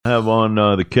have on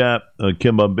the cap,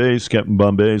 Captain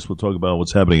Bombays. We'll talk about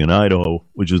what's happening in Idaho,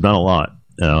 which is not a lot.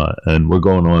 And we're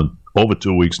going on over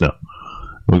 2 weeks now.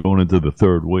 We're going into the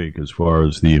third week as far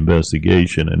as the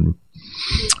investigation, and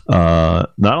not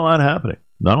a lot happening.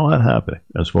 Not a lot happening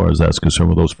as far as that's concerned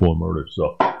with those 4 murders.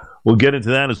 So we'll get into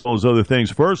that as well as other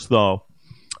things. First, though,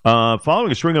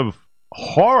 following a string of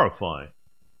horrifying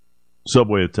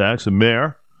subway attacks, the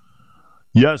mayor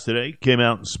yesterday came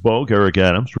out and spoke, Eric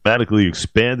Adams, dramatically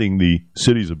expanding the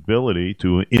city's ability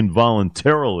to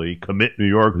involuntarily commit New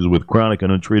Yorkers with chronic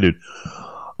and untreated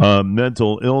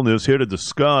mental illness. Here to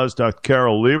discuss, Dr.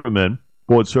 Carol Lieberman,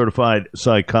 board-certified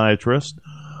psychiatrist.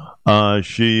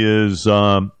 She is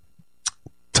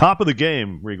top of the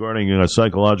game regarding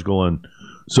psychological and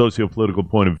socio-political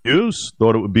point of views.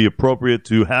 Thought it would be appropriate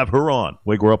to have her on.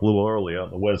 Wake her up a little early on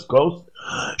the West Coast.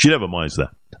 She never minds that.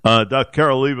 Dr.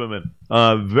 Carol Lieberman,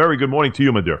 very good morning to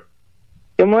you, my dear.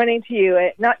 Good morning to you.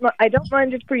 I don't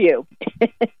mind it for you.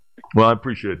 Well, I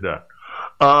appreciate that.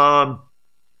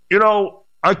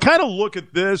 I kind of look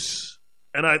at this,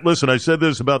 and I said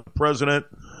this about the president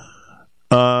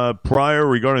prior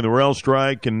regarding the rail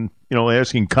strike and,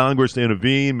 asking Congress to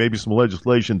intervene, maybe some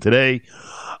legislation today.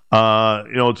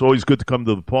 It's always good to come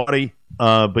to the party,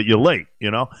 but you're late,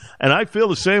 And I feel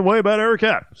the same way about Eric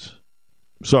Adams.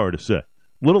 Sorry to say.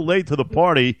 A little late to the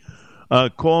party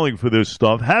calling for this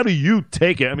stuff. How do you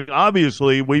take it? I mean,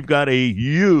 obviously, we've got a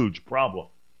huge problem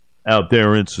out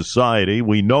there in society.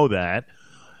 We know that.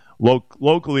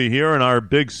 Locally here in our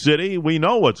big city, we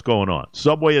know what's going on.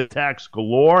 Subway attacks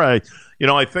galore. I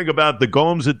think about the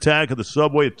Gomes attack at the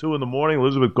subway at 2 in the morning.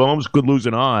 Elizabeth Gomes could lose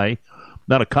an eye.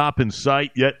 Not a cop in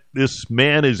sight, yet this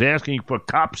man is asking for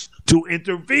cops to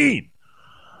intervene,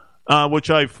 which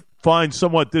I find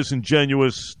somewhat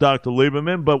disingenuous, Dr.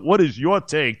 Lieberman. But what is your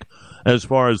take as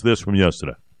far as this from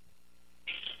yesterday?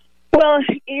 Well,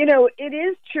 it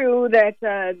is true that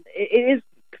it is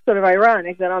sort of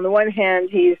ironic that on the one hand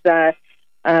he's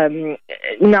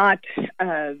not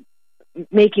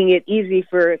making it easy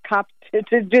for cops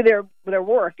to do their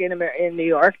work in New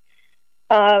York.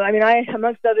 I,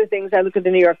 amongst other things, I look at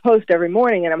the New York Post every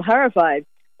morning, and I'm horrified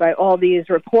by all these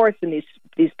reports and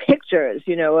these pictures,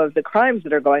 of the crimes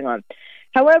that are going on.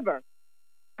 However,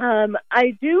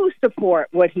 I do support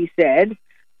what he said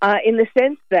in the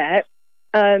sense that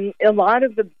a lot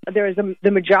of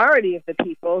the majority of the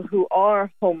people who are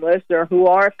homeless or who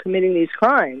are committing these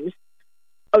crimes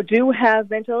do have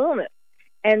mental illness.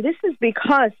 And this is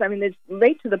because, it's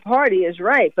late to the party is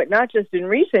right, but not just in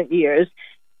recent years.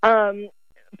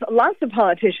 Lots of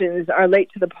politicians are late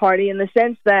to the party in the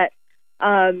sense that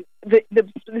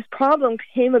this problem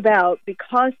came about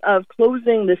because of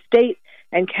closing the state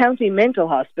and county mental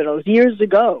hospitals years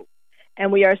ago.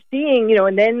 And we are seeing,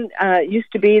 and then it used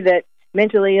to be that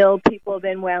mentally ill people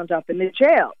then wound up in the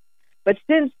jail. But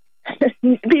since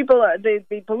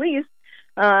the police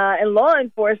and law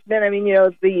enforcement,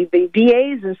 the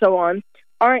DAs and so on,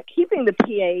 aren't keeping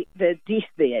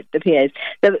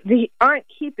aren't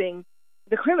keeping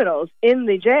the criminals in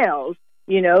the jails.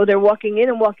 They're walking in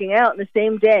and walking out in the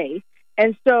same day,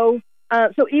 and so now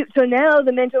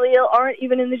the mentally ill aren't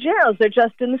even in the jails; they're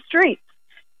just in the streets.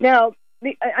 Now,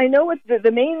 I know what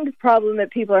the main problem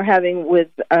that people are having with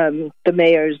the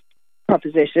mayor's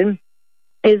proposition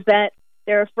is that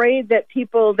they're afraid that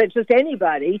just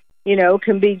anybody,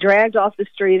 can be dragged off the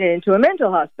street and into a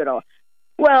mental hospital.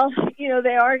 Well,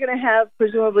 they are going to have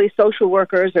presumably social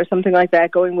workers or something like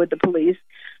that going with the police.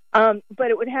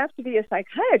 But it would have to be a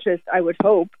psychiatrist, I would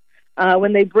hope.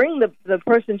 When they bring the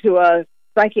person to a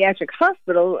psychiatric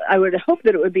hospital, I would hope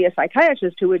that it would be a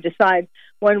psychiatrist who would decide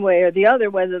one way or the other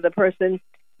whether the person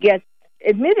gets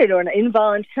admitted or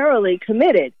involuntarily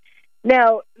committed.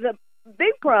 Now, the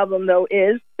big problem, though,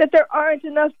 is that there aren't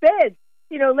enough beds.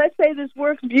 Let's say this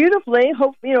works beautifully.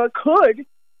 Hope it could,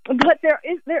 but there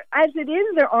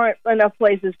aren't enough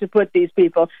places to put these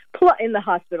people in the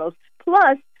hospitals.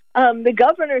 Plus, the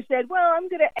governor said, well, I'm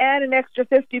going to add an extra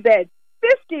 50 beds.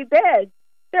 50 beds?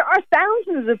 There are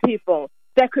thousands of people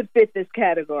that could fit this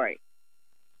category.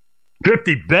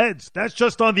 50 beds? That's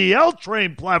just on the L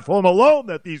train platform alone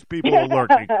that these people are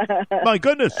lurking. My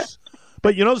goodness.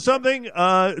 But you know something? It's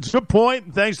a good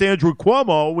point. Thanks to Andrew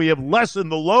Cuomo, we have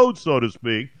lessened the load, so to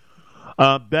speak,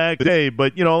 back today.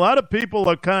 But, a lot of people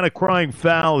are kind of crying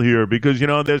foul here because,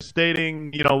 they're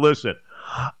stating, listen,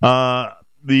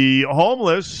 the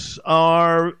homeless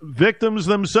are victims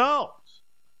themselves,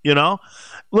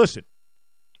 Listen,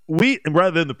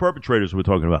 rather than the perpetrators we're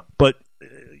talking about, but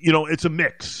it's a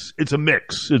mix. It's a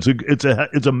mix. It's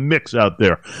a mix out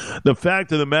there. The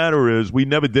fact of the matter is we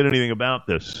never did anything about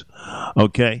this,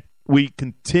 okay? we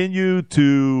continue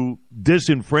to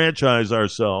disenfranchise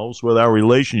ourselves with our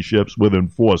relationships with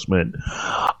enforcement,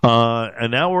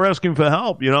 and now we're asking for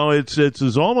help.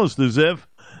 It's almost as if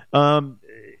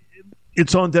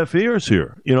it's on deaf ears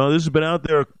here. This has been out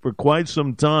there for quite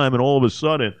some time, and all of a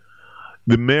sudden,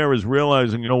 the mayor is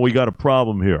realizing, we got a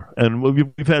problem here. And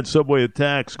we've had subway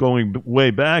attacks going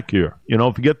way back here.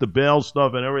 Forget the bail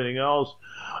stuff and everything else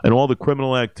and all the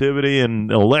criminal activity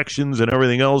and elections and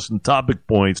everything else and topic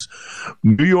points.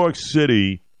 New York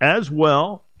City, as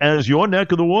well as your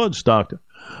neck of the woods, Doctor,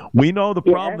 we know the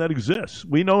problem that exists.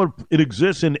 We know it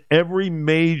exists in every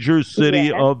major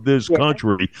city of this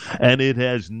country, and it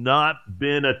has not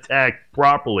been attacked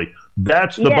properly.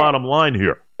 That's the bottom line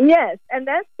here. Yes, and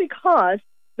that's because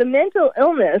the mental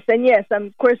illness, and yes,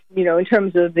 of course, in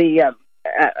terms of the,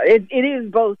 it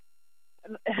is both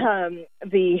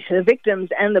the victims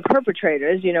and the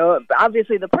perpetrators.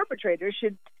 Obviously the perpetrators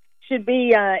should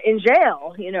be in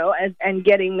jail, and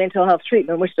getting mental health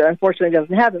treatment, which unfortunately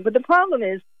doesn't happen. But the problem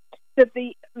is that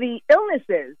the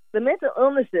illnesses, the mental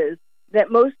illnesses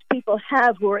that most people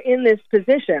have who are in this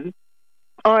position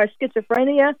are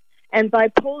schizophrenia and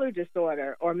bipolar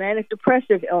disorder or manic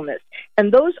depressive illness. And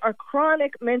those are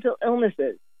chronic mental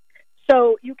illnesses.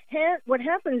 So what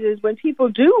happens is when people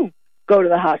do go to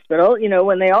the hospital,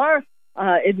 when they are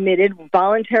admitted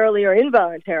voluntarily or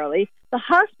involuntarily, the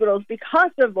hospitals,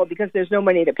 because there's no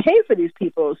money to pay for these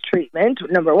people's treatment,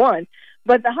 number one,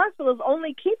 but the hospitals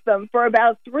only keep them for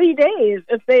about 3 days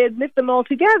if they admit them all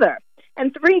together.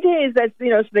 And 3 days, that's,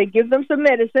 so they give them some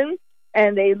medicine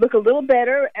and they look a little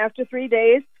better after 3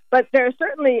 days, but they're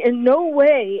certainly in no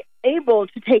way able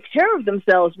to take care of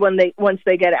themselves once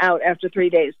they get out after 3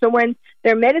 days. So when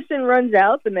their medicine runs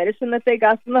out, the medicine that they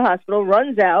got from the hospital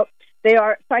runs out, they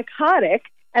are psychotic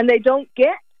and they don't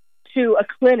get to a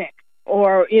clinic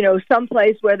or,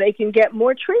 someplace where they can get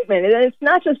more treatment. And it's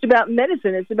not just about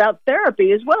medicine, it's about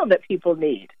therapy as well that people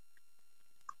need.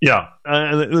 Yeah,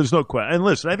 there's no question. And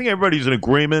listen, I think everybody's in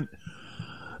agreement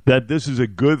that this is a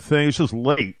good thing. It's just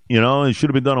late, it should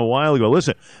have been done a while ago.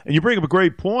 Listen, and you bring up a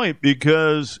great point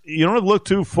because you don't have to look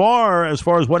too far as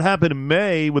what happened in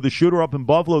May with the shooter up in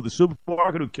Buffalo, the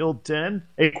supermarket who killed 10,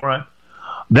 hate crime.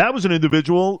 That was an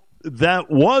individual that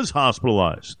was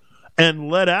hospitalized and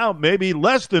let out maybe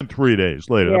less than 3 days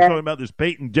later. Yeah. I'm talking about this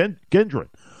Peyton Gendron,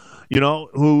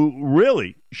 who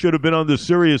really should have been under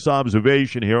serious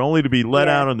observation here, only to be let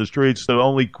out on the streets to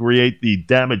only create the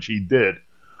damage he did.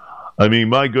 I mean,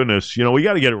 my goodness, we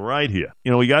got to get it right here.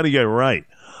 We got to get it right.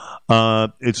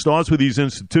 It starts with these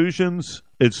institutions.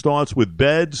 It starts with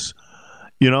beds,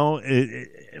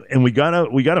 and we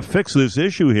gotta fix this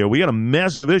issue here. We got a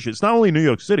massive issue. It's not only New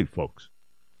York City, folks.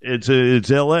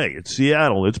 It's L.A., it's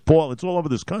Seattle, it's Portland, it's all over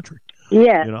this country.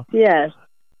 Yes, yes.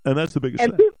 And that's the biggest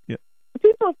thing.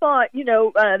 People thought,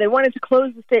 they wanted to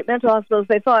close the state mental hospitals.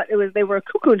 They thought they were a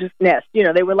cuckoo's nest.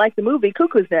 They were like the movie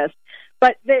Cuckoo's Nest.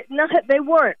 But they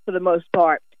weren't for the most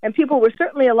part. And people were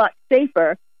certainly a lot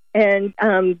safer and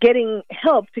getting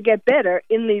help to get better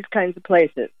in these kinds of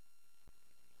places.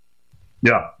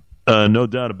 Yeah, no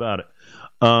doubt about it.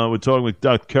 We're talking with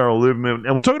Dr. Carol Lieberman,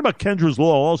 and we're talking about Kendra's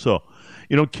Law also.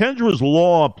 Kendra's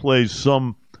Law plays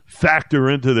some factor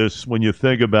into this when you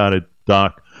think about it,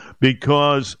 Doc,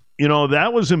 because,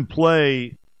 that was in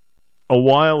play a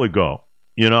while ago,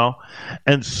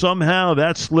 and somehow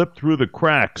that slipped through the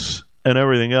cracks and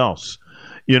everything else,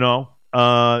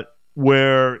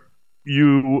 where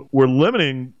you were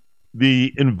limiting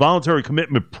the involuntary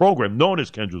commitment program known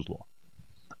as Kendra's Law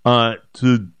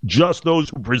to just those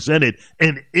who presented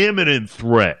an imminent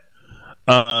threat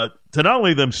to not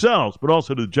only themselves, but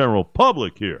also to the general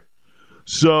public here.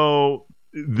 So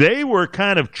they were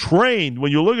kind of trained.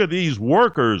 When you look at these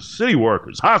workers, city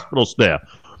workers, hospital staff,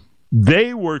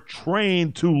 they were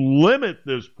trained to limit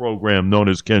this program known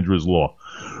as Kendra's Law.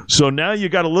 So now you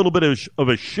got a little bit of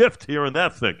a shift here in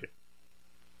that thinking.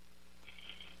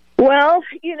 Well,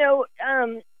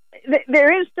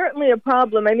 there is certainly a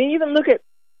problem. I mean, even look at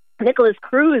Nicholas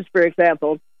Cruz, for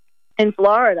example, in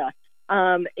Florida.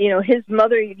 His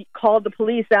mother called the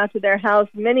police out to their house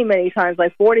many, many times,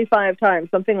 like 45 times,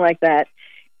 something like that.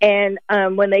 And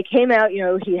when they came out,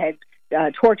 he had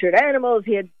tortured animals.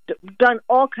 He had done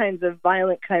all kinds of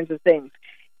violent kinds of things.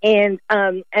 And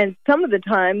some of the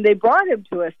time they brought him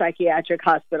to a psychiatric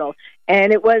hospital,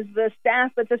 and it was the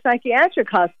staff at the psychiatric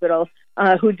hospital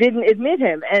who didn't admit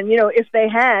him. And, if they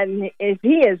had, if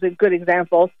he is a good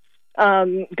example,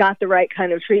 got the right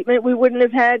kind of treatment, we wouldn't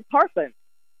have had Parkland.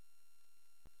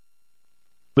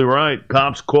 You're right.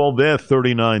 Cops called there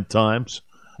 39 times,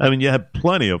 I mean, you had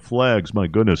plenty of flags, my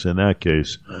goodness, in that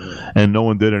case, and no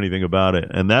one did anything about it.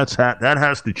 And that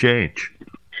has to change.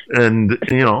 And,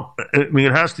 I mean,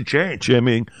 it has to change. I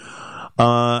mean,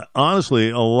 honestly,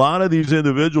 a lot of these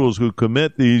individuals who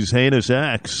commit these heinous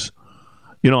acts,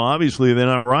 obviously they're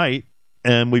not right,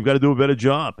 and we've got to do a better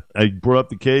job. I brought up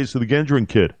the case of the Gendron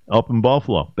kid up in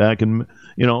Buffalo. Back in,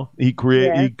 he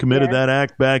committed that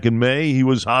act back in May. He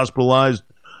was hospitalized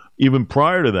even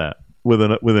prior to that with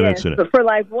an incident. But for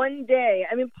like one day.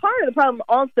 I mean, part of the problem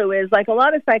also is like a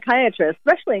lot of psychiatrists,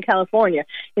 especially in California.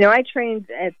 I trained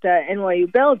at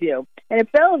NYU Bellevue, and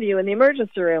at Bellevue in the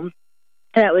emergency room,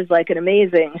 that was like an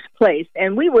amazing place.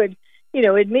 And we would,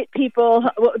 admit people.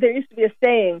 Well, there used to be a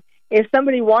saying: if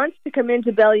somebody wants to come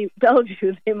into Bellevue,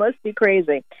 they must be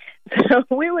crazy. So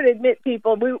we would admit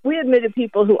people. We admitted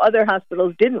people who other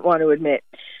hospitals didn't want to admit.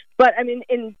 But I mean,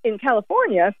 in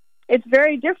California, it's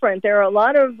very different. There are a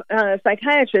lot of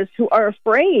psychiatrists who are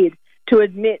afraid to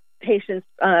admit patients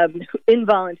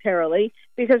involuntarily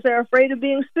because they're afraid of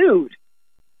being sued.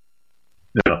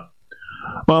 Yeah.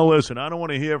 Well, listen, I don't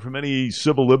want to hear from any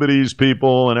civil liberties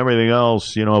people and everything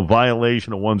else, a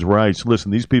violation of one's rights. Listen,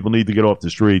 these people need to get off the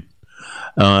street,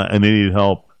 and they need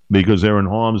help because they're in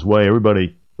harm's way.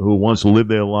 Everybody who wants to live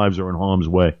their lives are in harm's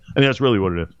way. And that's really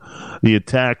what it is. The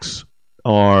attacks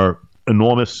are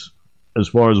enormous as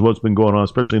far as what's been going on,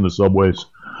 especially in the subways.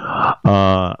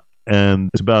 And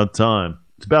it's about time.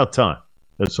 It's about time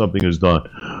that something is done.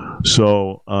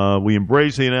 So we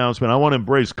embrace the announcement. I want to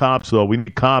embrace cops, though. We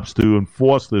need cops to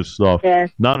enforce this stuff. Yes.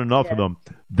 Not enough of them.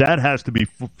 That has to be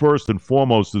first and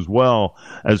foremost as well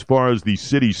as far as the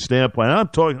city standpoint.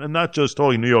 I'm not just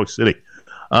talking New York City.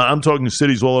 I'm talking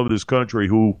cities all over this country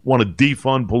who want to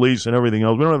defund police and everything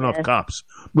else. We don't have enough cops.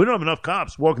 We don't have enough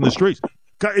cops walking the streets.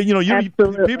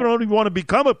 People don't even want to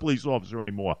become a police officer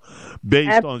anymore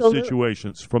based on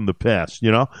situations from the past,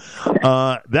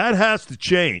 That has to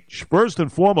change. First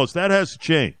and foremost, that has to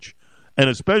change. And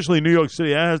especially New York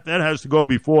City, that has to go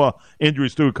before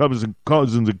injuries to Cousins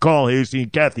and Carl Hasty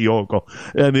and Kathy Hochul.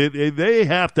 And they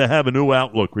have to have a new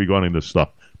outlook regarding this stuff.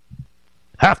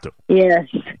 Have to. Yes.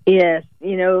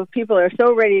 People are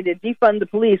so ready to defund the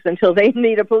police until they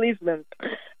need a police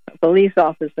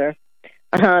officer.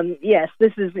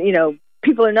 This is,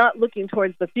 people are not looking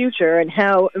towards the future and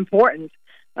how important,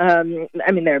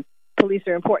 their police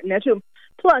are important now too.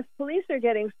 Plus, police are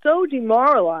getting so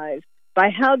demoralized by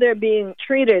how they're being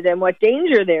treated and what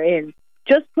danger they're in.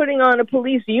 Just putting on a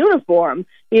police uniform,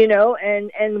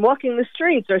 and walking the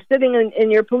streets or sitting in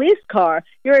your police car,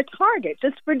 you're a target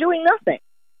just for doing nothing.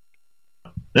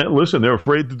 And listen, they're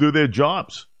afraid to do their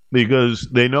jobs because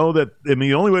they know that,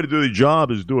 the only way to do the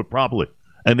job is do it properly.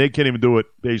 And they can't even do it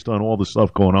based on all the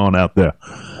stuff going on out there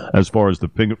as far as the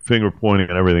finger pointing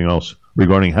and everything else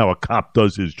regarding how a cop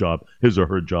does his job, his or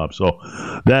her job. So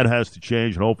that has to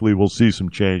change, and hopefully we'll see some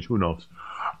change. Who knows?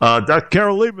 Dr.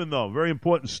 Carol Lieberman, though, very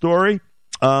important story.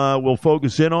 We'll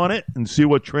focus in on it and see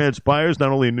what transpires, not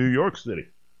only in New York City,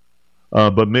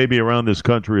 but maybe around this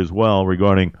country as well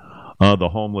regarding the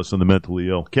homeless and the mentally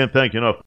ill. Can't thank you enough.